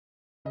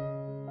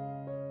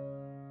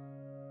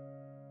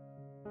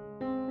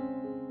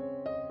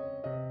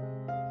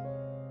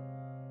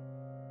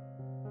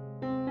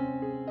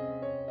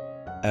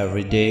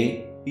Every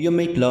day, you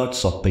meet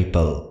lots of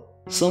people.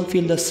 Some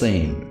feel the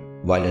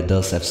same, while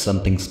others have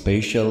something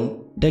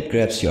special that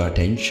grabs your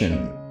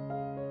attention.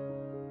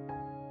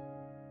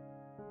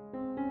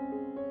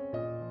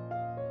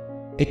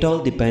 It all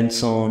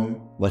depends on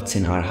what's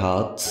in our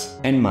hearts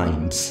and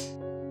minds.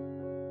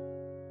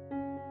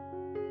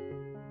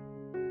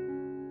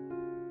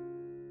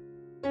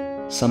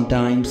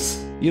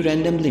 Sometimes you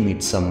randomly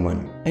meet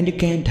someone and you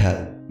can't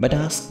help but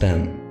ask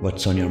them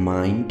what's on your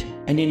mind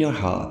and in your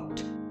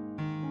heart.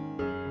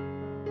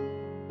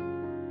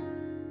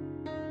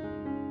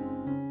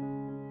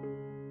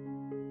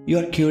 You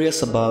are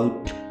curious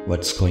about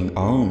what's going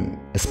on,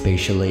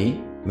 especially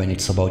when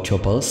it's about your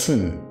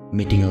person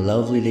meeting a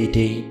lovely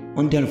lady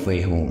on their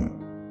way home.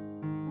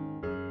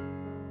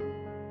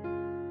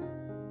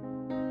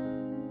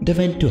 They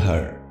went to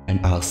her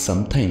and asked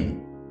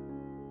something.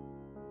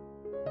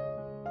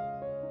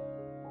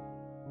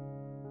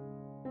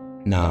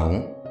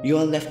 Now, you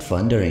are left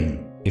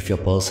wondering if your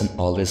person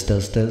always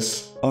does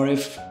this or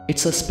if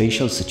it's a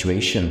special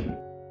situation.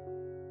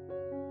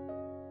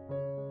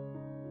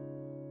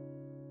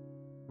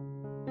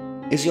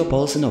 Is your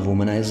person a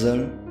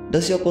womanizer?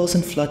 Does your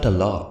person flirt a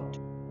lot?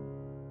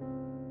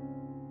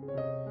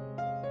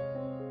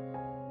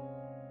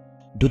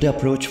 Do they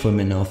approach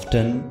women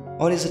often,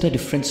 or is it a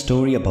different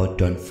story about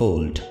to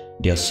unfold,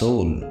 their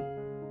soul?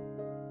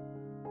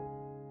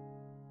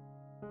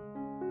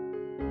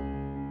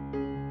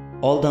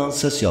 All the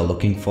answers you're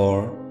looking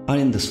for are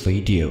in this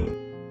video.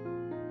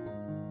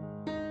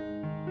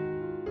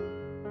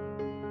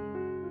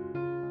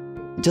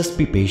 Just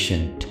be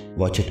patient,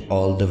 watch it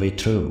all the way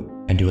through,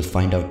 and you will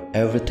find out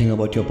everything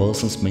about your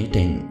person's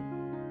meeting.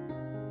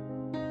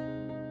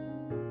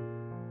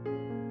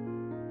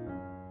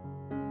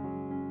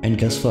 And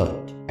guess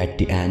what? At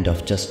the end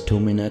of just 2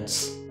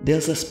 minutes,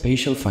 there's a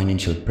special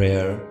financial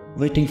prayer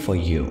waiting for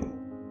you.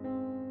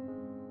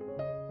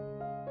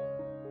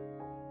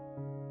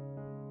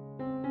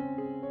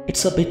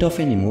 It's a bit of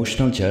an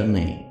emotional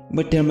journey,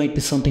 but there might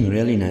be something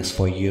really nice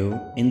for you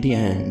in the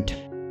end.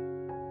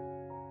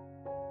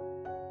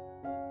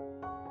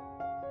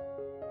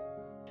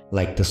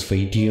 Like this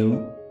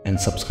video and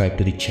subscribe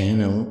to the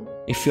channel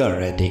if you are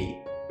ready.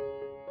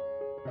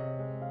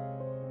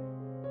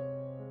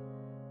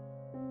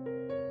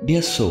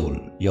 Dear soul,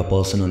 your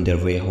person on their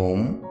way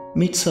home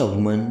meets a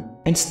woman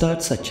and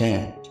starts a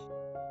chat.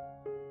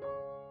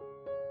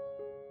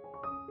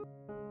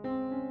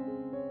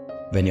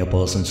 When your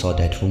person saw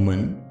that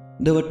woman,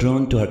 they were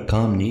drawn to her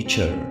calm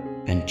nature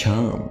and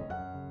charm.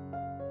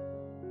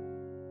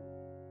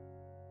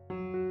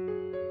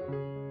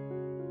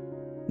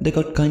 They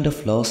got kind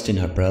of lost in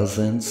her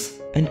presence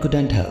and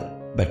couldn't help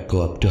but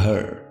go up to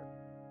her.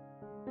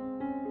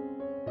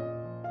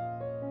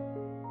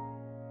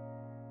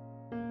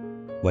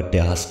 What they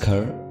ask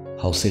her,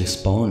 how she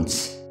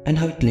responds, and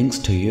how it links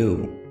to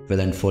you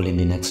will unfold in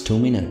the next 2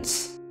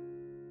 minutes.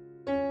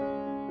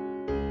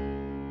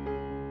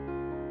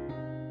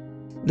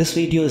 This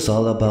video is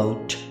all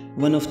about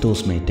one of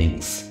those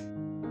meetings.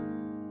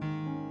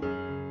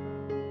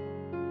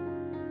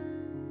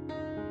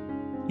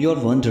 You're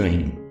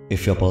wondering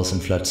if your person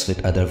flirts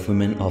with other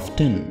women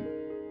often.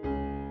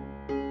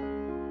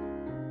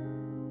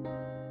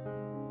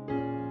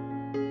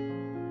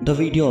 The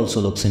video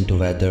also looks into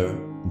whether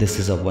this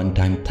is a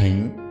one-time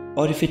thing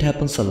or if it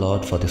happens a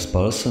lot for this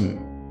person.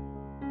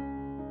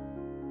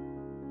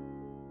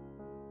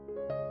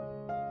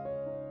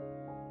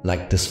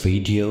 Like this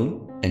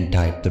video and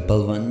type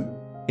 "1"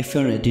 if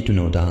you're ready to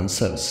know the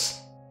answers.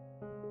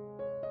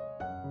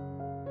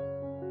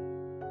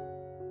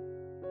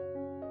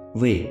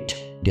 Wait,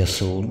 dear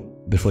soul,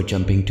 before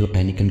jumping to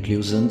any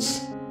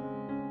conclusions.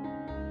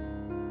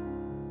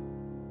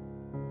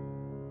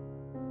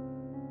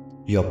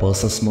 Your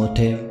person's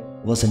motive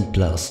wasn't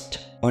lust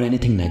or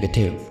anything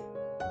negative.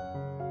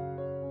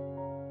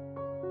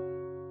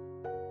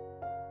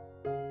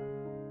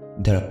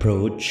 Their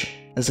approach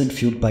isn't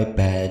fueled by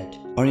bad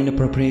or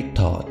inappropriate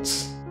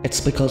thoughts. It's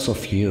because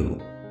of you.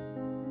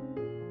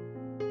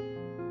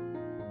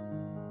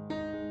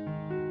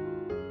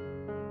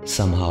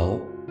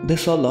 Somehow, they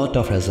saw a lot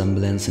of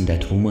resemblance in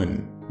that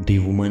woman, the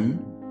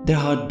woman their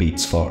heart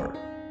beats for.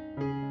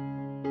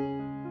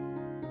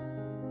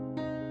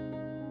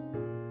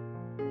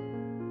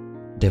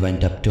 They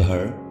went up to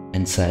her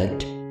and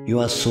said, "You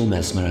are so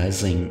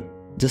mesmerizing,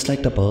 just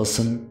like the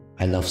person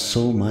I love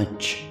so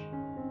much."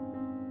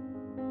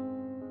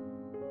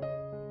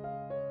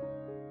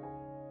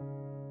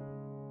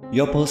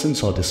 Your person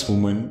saw this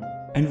woman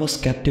and was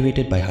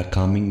captivated by her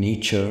calming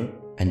nature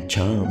and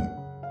charm.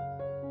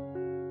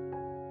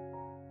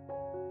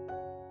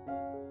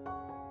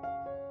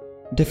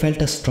 They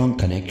felt a strong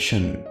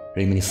connection,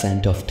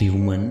 reminiscent of the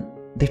woman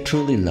they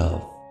truly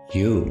love,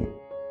 you.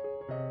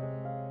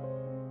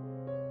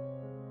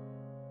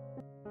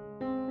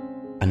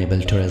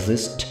 Unable to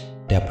resist,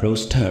 they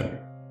approached her.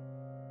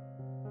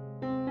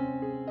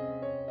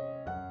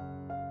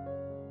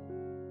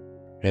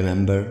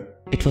 Remember,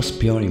 it was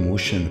pure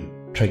emotion,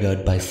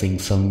 triggered by seeing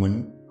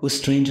someone who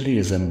strangely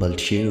resembled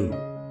you.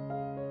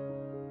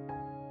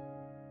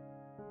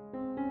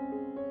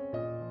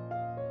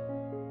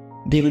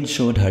 They even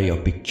showed her your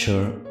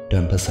picture to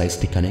emphasize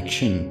the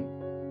connection.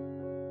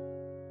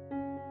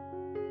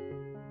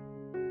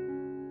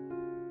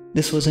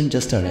 This wasn't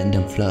just a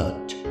random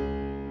flirt.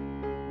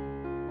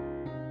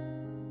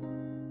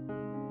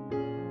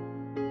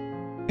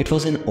 It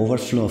was an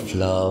overflow of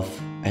love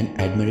and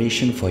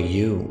admiration for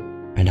you,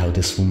 and how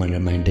this woman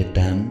reminded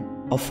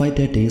them of why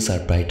their days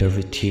are brighter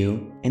with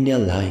you in their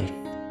life.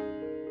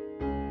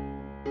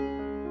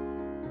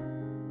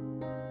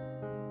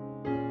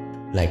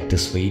 Like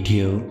this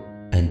video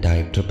and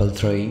type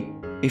 333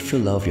 if you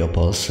love your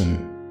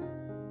person.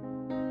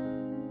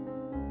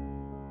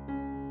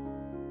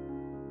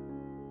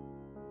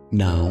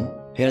 Now,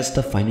 here's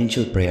the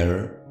financial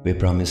prayer we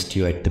promised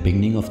you at the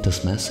beginning of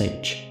this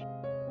message.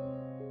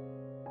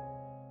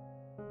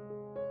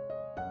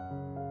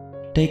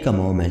 Take a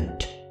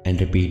moment and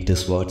repeat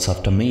these words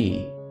after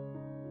me.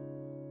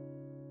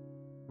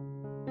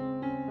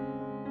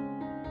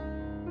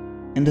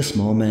 In this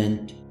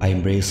moment, I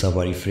embrace a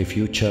worry-free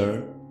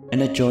future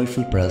and a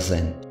joyful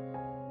present.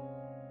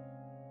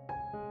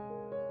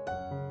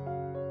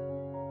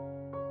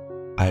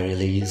 I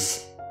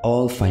release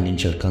all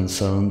financial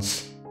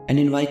concerns and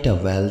invite a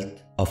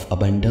wealth of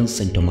abundance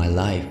into my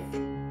life.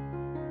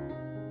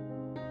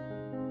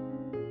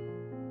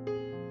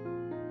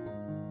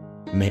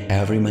 May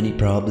every money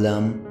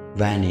problem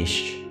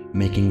vanish,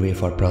 making way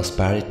for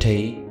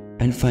prosperity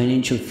and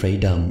financial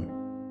freedom.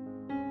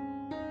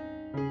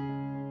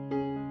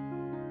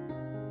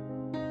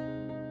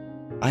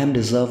 I am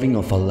deserving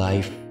of a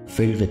life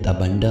filled with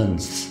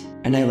abundance,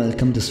 and I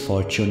welcome this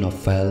fortune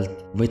of wealth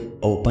with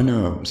open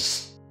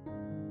arms.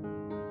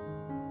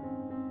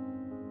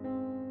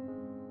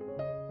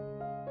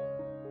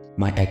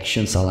 My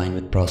actions align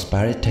with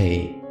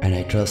prosperity, and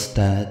I trust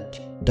that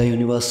the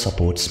universe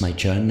supports my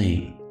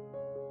journey.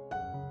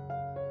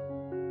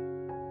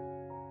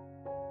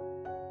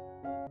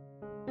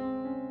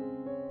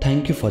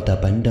 Thank you for the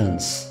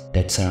abundance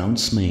that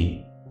surrounds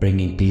me,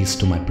 bringing peace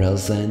to my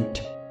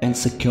present and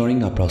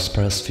securing a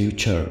prosperous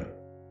future.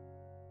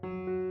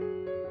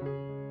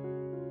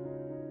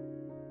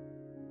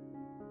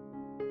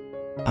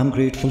 I'm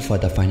grateful for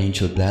the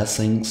financial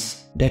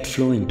blessings that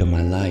flow into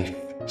my life,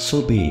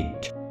 so be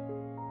it.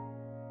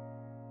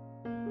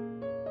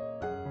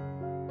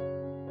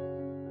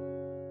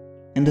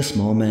 In this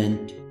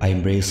moment, I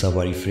embrace a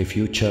worry-free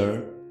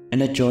future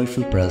and a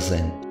joyful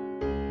present.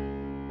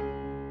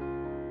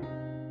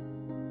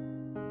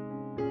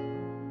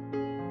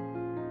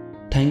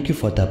 Thank you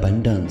for the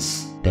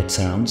abundance that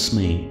surrounds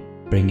me,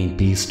 bringing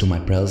peace to my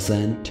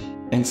present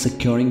and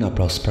securing a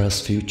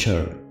prosperous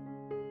future.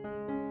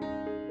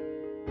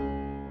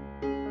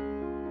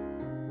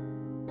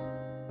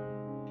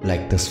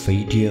 Like this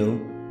video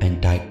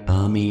and type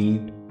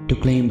Amen to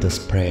claim this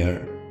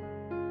prayer.